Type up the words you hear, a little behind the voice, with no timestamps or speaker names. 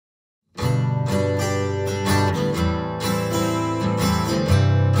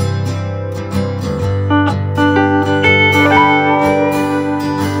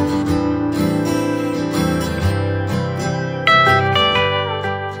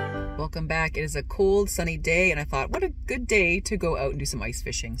welcome back. It is a cold, sunny day, and I thought, what a good day to go out and do some ice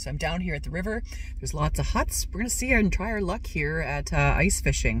fishing. So I'm down here at the river. There's lots of huts. We're gonna see and try our luck here at ice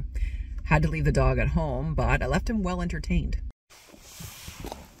fishing. Had to leave the dog at home, but I left him well entertained.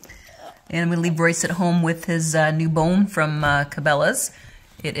 And I'm gonna leave Royce at home with his new bone from Cabela's.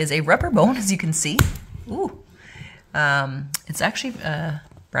 It is a rubber bone, as you can see. Ooh. It's actually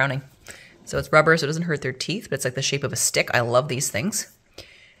browning. So it's rubber, so it doesn't hurt their teeth, but it's like the shape of a stick. I love these things.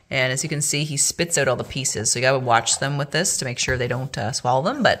 And as you can see, he spits out all the pieces. So you gotta watch them with this to make sure they don't swallow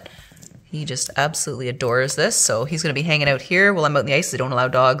them, but he just absolutely adores this. So he's gonna be hanging out here while I'm out in the ice. They don't allow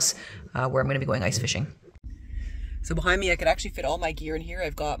dogs where I'm gonna be going ice fishing. So behind me, I could actually fit all my gear in here.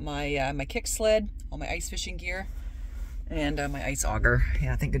 I've got my my kick sled, all my ice fishing gear, and my ice auger.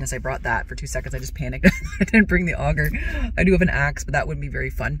 Yeah, thank goodness I brought that. For 2 seconds I just panicked. I didn't bring the auger. I do have an axe, but that wouldn't be very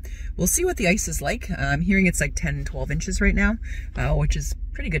fun. We'll see what the ice is like. I'm hearing it's like 10-12 inches right now, which is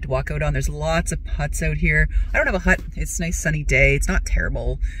pretty good to walk out on. There's lots of huts out here. I don't have a hut. It's a nice sunny day. It's not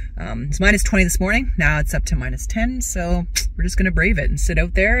terrible. It's minus 20 this morning. Now it's up to minus 10, so we're just gonna brave it and sit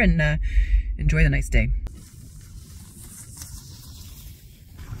out there and enjoy the nice day.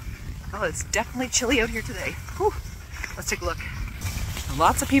 Oh, it's definitely chilly out here today. Whew. Let's take a look.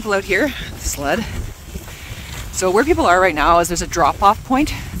 Lots of people out here, the sled. So where people are right now is there's a drop-off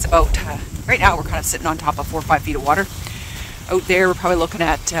point. It's about, right now we're kind of sitting on top of 4 or 5 feet of water. Out there we're probably looking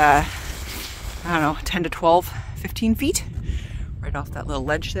at, I don't know, 10 to 12, 15 feet. Right off that little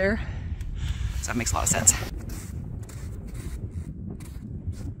ledge there. So that makes a lot of sense.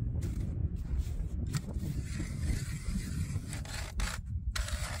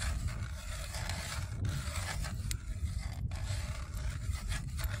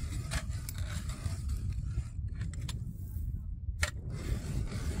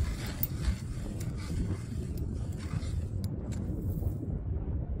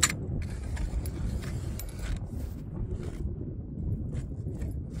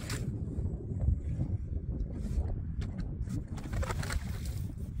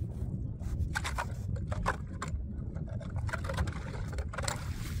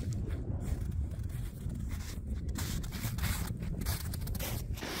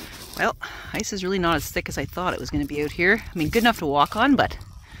 Well, ice is really not as thick as I thought it was going to be out here. I mean, good enough to walk on, but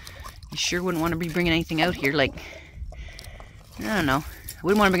you sure wouldn't want to be bringing anything out here. Like, I don't know. I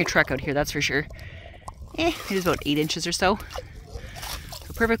wouldn't want to bring a truck out here, that's for sure. It is about 8 inches or so.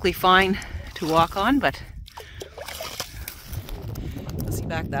 So perfectly fine to walk on, but let's see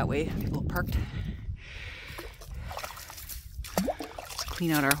back that way. People parked. Let's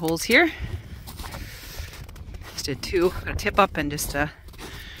clean out our holes here. Just did 2. Got a tip up and just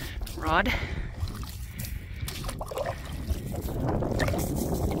rod.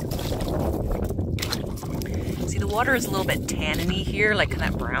 See, the water is a little bit tanniny here, like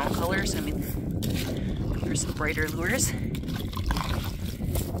that brown color. So I mean, there's some brighter lures.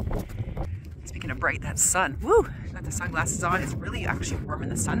 Speaking of bright, that sun. Woo! Got the sunglasses on. It's really actually warm in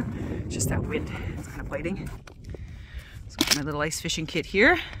the sun. It's just that wind. It's kind of biting. So got my little ice fishing kit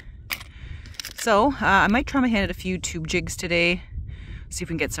here. So I might try my hand at a few tube jigs today. See if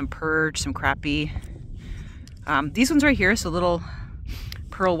we can get some perch, some crappie. These ones right here, so little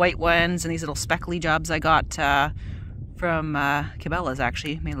pearl white ones, and these little speckly jobs I got from Cabela's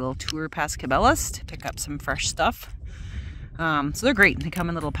actually. Made a little tour past Cabela's to pick up some fresh stuff. So they're great. They come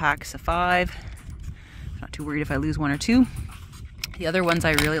in little packs of 5. Not too worried if I lose 1 or 2. The other ones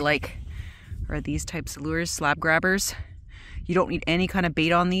I really like are these types of lures, slab grabbers. You don't need any kind of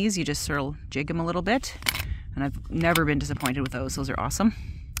bait on these. You just sort of jig them a little bit. And I've never been disappointed with those. Those are awesome.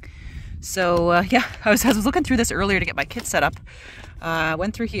 So yeah, I was looking through this earlier to get my kit set up.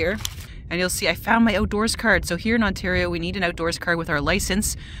 Went through here, and you'll see I found my outdoors card. So here in Ontario, we need an outdoors card with our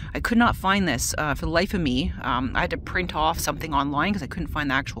license. I could not find this for the life of me. I had to print off something online because I couldn't find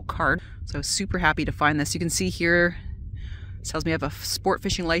the actual card. So I was super happy to find this. You can see here, it tells me I have a sport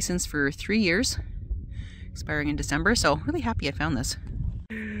fishing license for 3 years, expiring in December. So really happy I found this.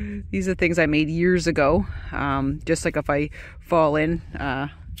 These are things I made years ago, just like if I fall in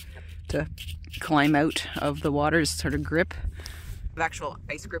to climb out of the water's sort of grip. I have actual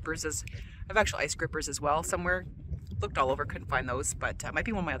ice grippers as well somewhere. Looked all over, couldn't find those, but it might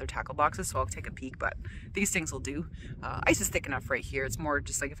be one of my other tackle boxes, so I'll take a peek, but these things will do. Ice is thick enough right here. It's more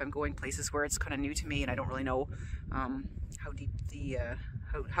just like if I'm going places where it's kind of new to me and I don't really know how deep the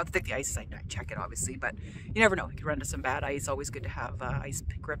how thick the ice is. I check it obviously, but you never know. You can run into some bad ice. Always good to have ice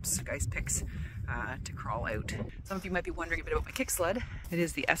grips, ice picks to crawl out. Some of you might be wondering a bit about my kick sled. It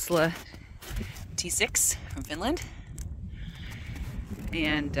is the Esla T6 from Finland.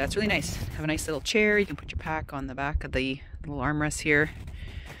 And it's really nice. Have a nice little chair. You can put your pack on the back of the little armrest here.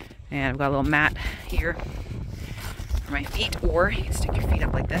 And I've got a little mat here for my feet, or you can stick your feet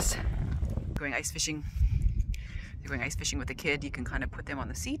up like this. Going ice fishing. If you're going ice fishing with a kid, you can kind of put them on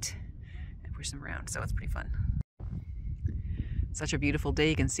the seat and push them around, so it's pretty fun. Such a beautiful day.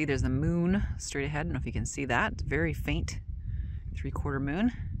 You can see there's the moon straight ahead. I don't know if you can see that. It's very faint 3/4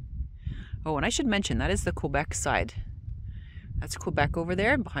 moon. Oh, and I should mention that is the Quebec side. That's Quebec over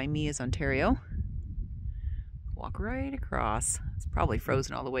there. Behind me is Ontario. Walk right across. It's probably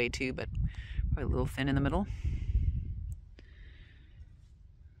frozen all the way too, but probably a little thin in the middle.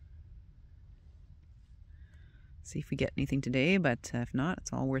 See if we get anything today, but if not,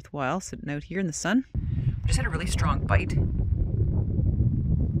 it's all worthwhile sitting out here in the sun. I just had a really strong bite.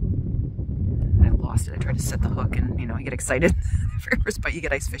 I lost it. I tried to set the hook and, you know, you get excited. Very first bite you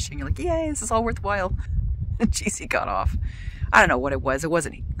get ice fishing, you're like, yay, this is all worthwhile. And geez, he got off. I don't know what it was. It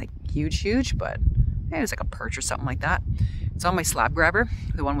wasn't like huge, but it was like a perch or something like that. It's on my slab grabber,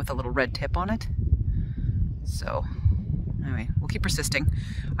 the one with the little red tip on it. So anyway, we'll keep persisting.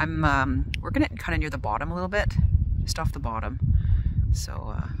 We're gonna kind of near the bottom a little bit, just off the bottom.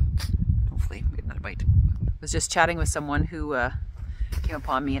 So hopefully we get another bite. I was just chatting with someone who came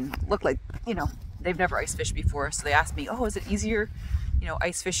upon me and looked like, you know, they've never ice fished before. So they asked me, oh, is it easier, you know,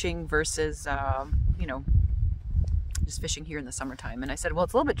 ice fishing versus, you know, just fishing here in the summertime? And I said, well,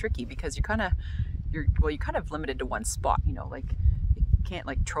 it's a little bit tricky because you're kind of limited to one spot, you know, like you can't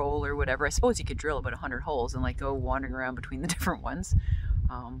like troll or whatever. I suppose you could drill about 100 holes and like go wandering around between the different ones.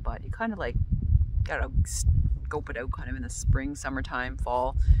 But you kind of like gotta scope it out kind of in the spring, summertime,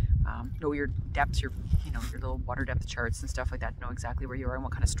 fall. Know your depths, your little water depth charts and stuff like that. Know exactly where you are and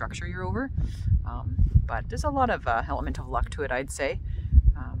what kind of structure you're over. But there's a lot of element of luck to it, I'd say.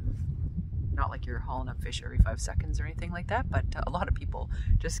 Not like you're hauling up fish every 5 seconds or anything like that, but a lot of people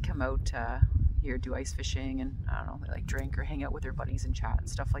just come out here, do ice fishing, and I don't know, they like drink or hang out with their buddies and chat and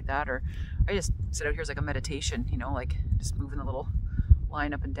stuff like that. Or I just sit out here as like a meditation, you know, like just moving the little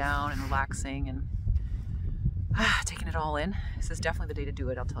line up and down and relaxing and taking it all in. This is definitely the day to do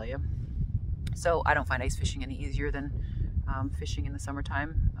it, I'll tell you. So I don't find ice fishing any easier than fishing in the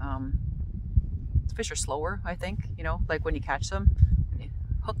summertime. Fish are slower, I think, you know, like when you catch them, when you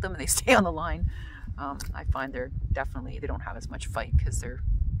hook them and they stay on the line. I find they don't have as much fight because they're,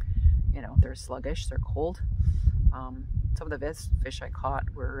 you know, they're sluggish, they're cold. Some of the best fish I caught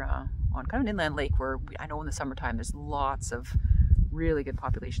were on kind of an inland lake where I know in the summertime there's lots of really good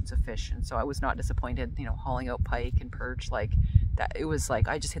populations of fish, and so I was not disappointed, you know, hauling out pike and perch like that. It was like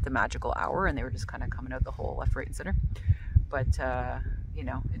I just hit the magical hour and they were just kind of coming out the hole left, right, and center. But you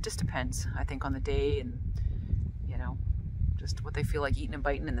know, it just depends, I think, on the day and, you know, just what they feel like eating and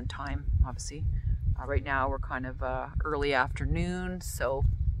biting, and then time, obviously. Right now we're kind of early afternoon, so,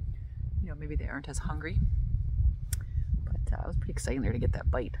 you know, maybe they aren't as hungry. But it was pretty exciting there to get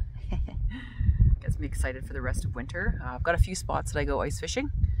that bite. Gets me excited for the rest of winter. I've got a few spots that I go ice fishing.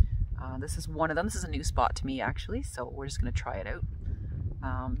 This is one of them. This is a new spot to me, actually, so we're just going to try it out.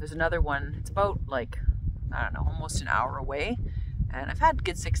 There's another one. It's about like, I don't know, almost an hour away, and I've had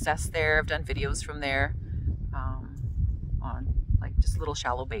good success there. I've done videos from there on like just little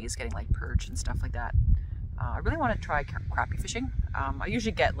shallow bays, getting like perch and stuff like that. I really want to try crappie fishing. I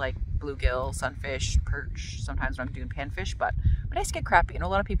usually get like bluegill, sunfish, perch, sometimes when I'm doing panfish, but nice to get crappie. I know a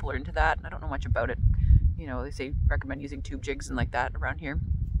lot of people are into that, and I don't know much about it. You know, they recommend using tube jigs and like that around here,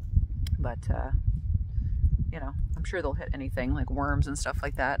 but you know, I'm sure they'll hit anything like worms and stuff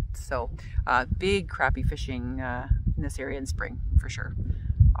like that. So big crappie fishing in this area in spring for sure,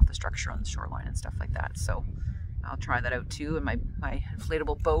 off the structure on the shoreline and stuff like that. So I'll try that out too in my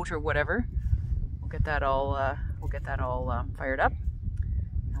inflatable boat or whatever. We'll get that all fired up,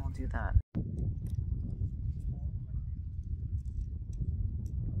 and we'll do that.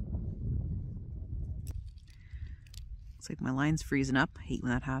 Looks like my line's freezing up. I hate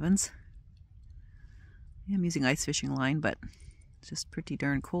when that happens. Yeah, I'm using ice fishing line, but it's just pretty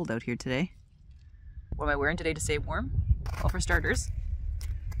darn cold out here today. What am I wearing today to stay warm? Well, for starters,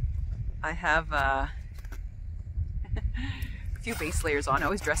 I have a few base layers on. I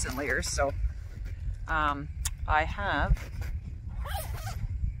always dress in layers, so I have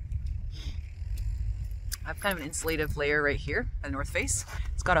kind of an insulative layer right here at the North Face.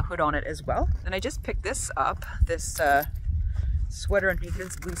 It's got a hood on it as well. And I just picked this up, this sweater underneath it.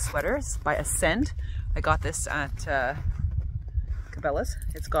 It's blue sweater. It's by Ascend. I got this at Cabela's.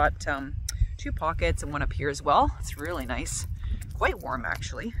 It's got 2 pockets and one up here as well. It's really nice. Quite warm,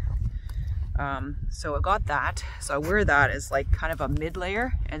 actually. So I got that. So I wear that as like kind of a mid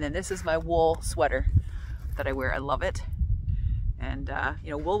layer. And then this is my wool sweater that I wear. I love it. And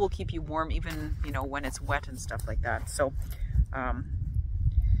you know, wool will keep you warm even, you know, when it's wet and stuff like that. So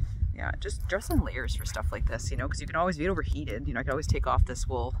Yeah, just dress in layers for stuff like this, you know, because you can always be overheated. You know, I could always take off this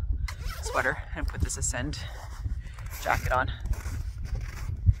wool sweater and put this Ascend jacket on.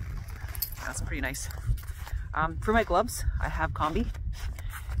 That's pretty nice. For my gloves, I have Combi,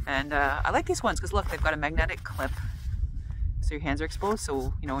 and I like these ones because look, they've got a magnetic clip, so your hands are exposed.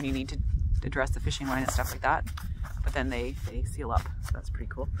 So you know when you need to address the fishing line and stuff like that, but then they seal up. So that's pretty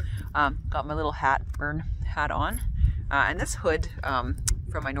cool. Got my little burn hat on, and this hood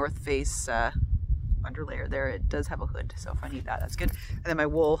from my North Face underlayer there, it does have a hood, so if I need that, that's good. And then my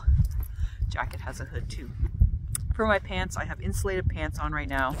wool jacket has a hood too. For my pants, I have insulated pants on right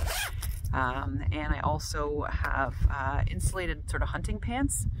now, and I also have insulated sort of hunting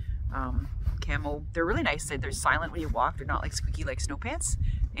pants, camo. They're really nice. They're silent when you walk. They're not like squeaky like snow pants.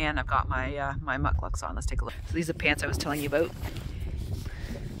 And I've got my my mucklucks on. Let's take a look. So these are the pants I was telling you about.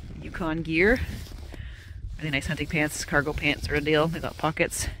 Yukon gear. Really nice hunting pants, cargo pants sort of deal. They got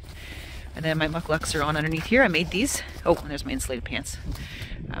pockets. And then my mucklucks are on underneath here. I made these. Oh, and there's my insulated pants.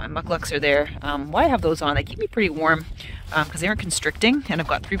 My mucklucks are there. Why I have those on? They keep me pretty warm because they aren't constricting. And I've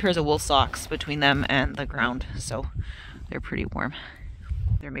got 3 pairs of wool socks between them and the ground. So they're pretty warm.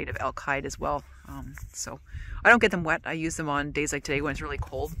 They're made of elk hide as well. So I don't get them wet. I use them on days like today when it's really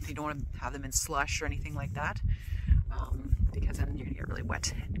cold. You don't want to have them in slush or anything like that. Because then you're gonna get really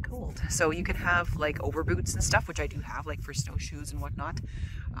wet and cold. So you can have like over boots and stuff, which I do have, like for snowshoes and whatnot.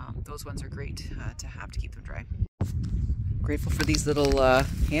 Those ones are great to have to keep them dry. Grateful for these little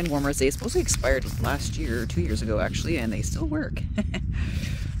hand warmers. They supposedly expired last year or 2 years ago actually, and they still work.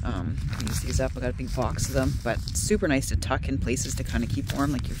 Use these up. I got a big box of them, but super nice to tuck in places to kind of keep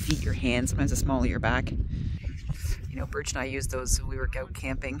warm, like your feet, your hands, sometimes the small of your back. You know, Birch and I used those when we were out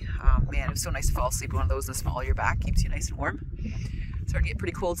camping. Man, it was so nice to fall asleep with one of those in the small of your back. Keeps you nice and warm. Starting to get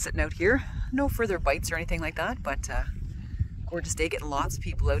pretty cold sitting out here. No further bites or anything like that, but gorgeous day. Getting lots of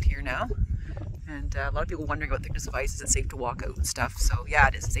people out here now. And a lot of people wondering about thickness of ice. Is it safe to walk out and stuff? So yeah,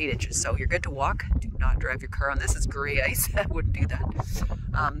 it is. It's 8 inches, so you're good to walk. Do not drive your car on this. It's gray ice. I wouldn't do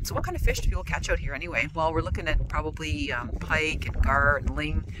that. So what kind of fish do people catch out here anyway? Well, we're looking at probably pike and gar and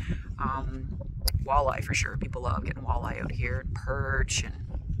ling. Walleye for sure. People love getting walleye out here, and perch and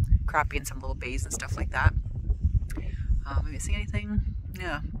crappie in some little bays and stuff like that. Am I missing anything?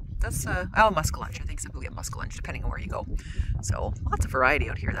 Yeah, that's muskellunge. I think some people get muskellunge depending on where you go. So lots of variety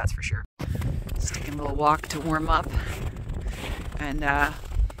out here, that's for sure. Just taking a little walk to warm up, and the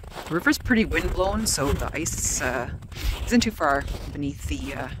river's pretty wind blown, so the ice isn't too far beneath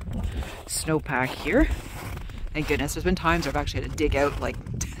the snowpack here. Thank goodness. There's been times where I've actually had to dig out like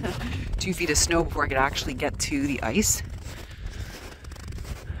 2 feet of snow before I could actually get to the ice.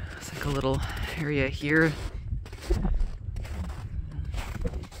 It's like a little area here.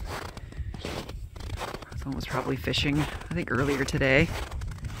 Someone was probably fishing, I think earlier today.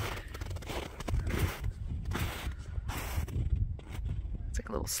 It's like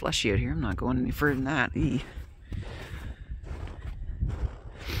a little slushy out here. I'm not going any further than that.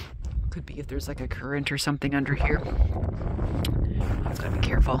 Could be if there's like a current or something under here. Just gotta be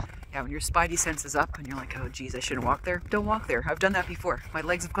careful. Yeah, when your spidey sense is up and you're like, oh geez, I shouldn't walk there. Don't walk there. I've done that before. My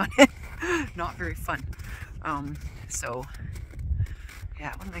legs have gone in. Not very fun. So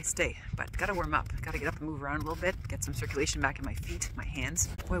yeah, what a nice day. But gotta warm up. Gotta get up and move around a little bit. Get some circulation back in my feet, my hands.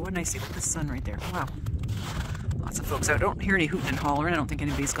 Boy, what a nice day with the sun right there. Wow. Lots of folks out. I don't hear any hooting and hollering. I don't think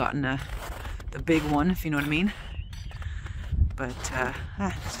anybody's gotten the big one, if you know what I mean. But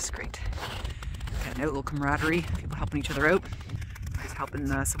it's just great. Got a little camaraderie, people helping each other out. I was helping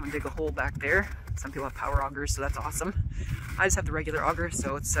someone dig a hole back there. Some people have power augers, so that's awesome. I just have the regular auger,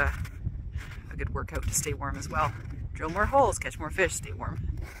 so it's a good workout to stay warm as well. Drill more holes, catch more fish, stay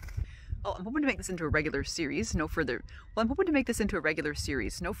warm. Well, I'm hoping to make this into a regular series. No further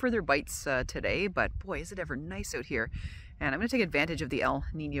bites today, but boy, is it ever nice out here. And I'm going to take advantage of the El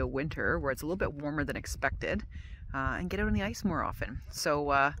Nino winter, where it's a little bit warmer than expected, and get out on the ice more often.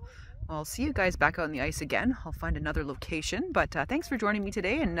 So I'll see you guys back out on the ice again. I'll find another location, but thanks for joining me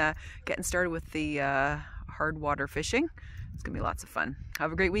today and getting started with the hard water fishing. It's going to be lots of fun.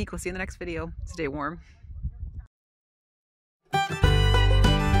 Have a great week. We'll see you in the next video. Stay warm.